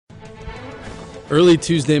Early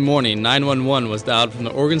Tuesday morning, 911 was dialed from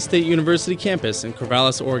the Oregon State University campus in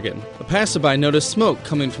Corvallis, Oregon. A passerby noticed smoke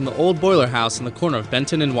coming from the old boiler house in the corner of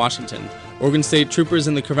Benton and Washington. Oregon State troopers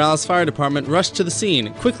in the Corvallis Fire Department rushed to the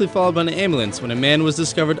scene, quickly followed by an ambulance when a man was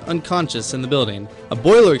discovered unconscious in the building. A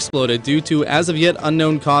boiler exploded due to as of yet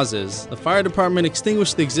unknown causes. The fire department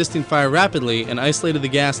extinguished the existing fire rapidly and isolated the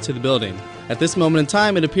gas to the building. At this moment in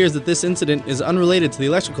time, it appears that this incident is unrelated to the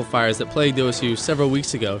electrical fires that plagued OSU several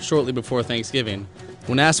weeks ago, shortly before Thanksgiving.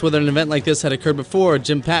 When asked whether an event like this had occurred before,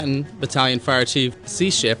 Jim Patton, Battalion Fire Chief,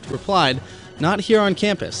 C-Shift, replied, "Not here on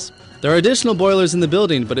campus." There are additional boilers in the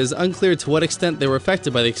building, but it is unclear to what extent they were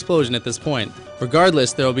affected by the explosion at this point.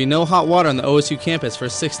 Regardless, there will be no hot water on the OSU campus for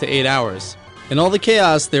 6 to 8 hours. In all the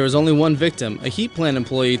chaos, there was only one victim. A heat plant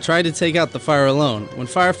employee tried to take out the fire alone. When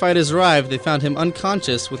firefighters arrived, they found him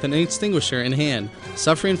unconscious with an extinguisher in hand.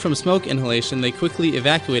 Suffering from smoke inhalation, they quickly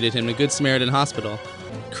evacuated him to Good Samaritan Hospital.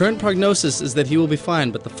 Current prognosis is that he will be fine,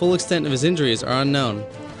 but the full extent of his injuries are unknown.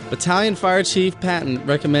 Battalion Fire Chief Patton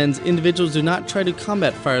recommends individuals do not try to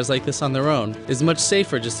combat fires like this on their own. It is much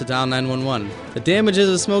safer just to dial 911. The damages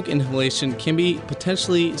of smoke inhalation can be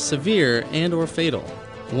potentially severe and/or fatal.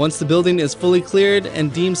 Once the building is fully cleared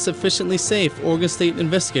and deemed sufficiently safe, Oregon State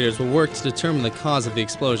investigators will work to determine the cause of the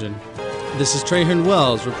explosion. This is Trahern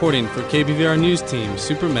Wells reporting for KBVR News Team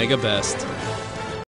Super Mega Best.